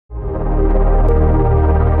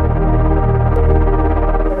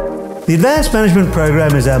The Advanced Management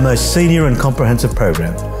Program is our most senior and comprehensive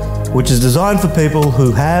program, which is designed for people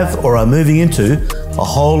who have or are moving into a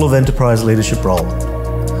whole of enterprise leadership role.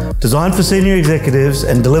 Designed for senior executives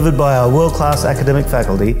and delivered by our world-class academic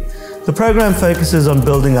faculty, the program focuses on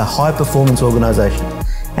building a high-performance organisation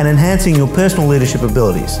and enhancing your personal leadership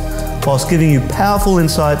abilities, whilst giving you powerful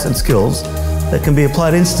insights and skills that can be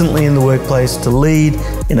applied instantly in the workplace to lead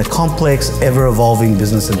in a complex, ever-evolving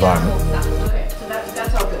business environment.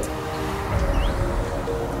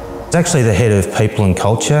 It's actually the head of people and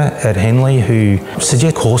culture at Henley who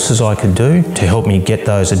suggested courses I could do to help me get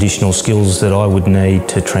those additional skills that I would need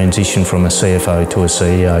to transition from a CFO to a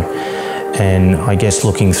CEO. And I guess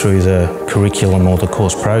looking through the curriculum or the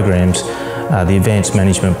course programs, the Advanced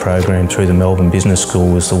Management Program through the Melbourne Business School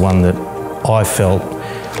was the one that I felt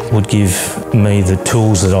would give me the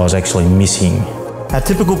tools that I was actually missing. Our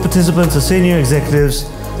typical participants are senior executives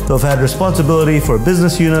who have had responsibility for a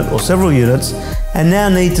business unit or several units and now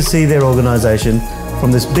need to see their organisation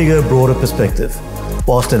from this bigger, broader perspective,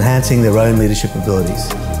 whilst enhancing their own leadership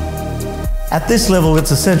abilities. At this level,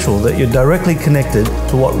 it's essential that you're directly connected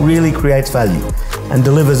to what really creates value and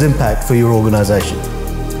delivers impact for your organisation.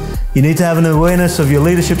 You need to have an awareness of your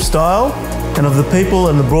leadership style and of the people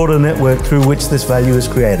and the broader network through which this value is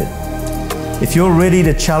created. If you're ready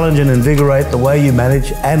to challenge and invigorate the way you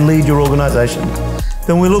manage and lead your organisation,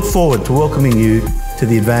 then we look forward to welcoming you to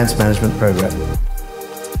the Advanced Management Program.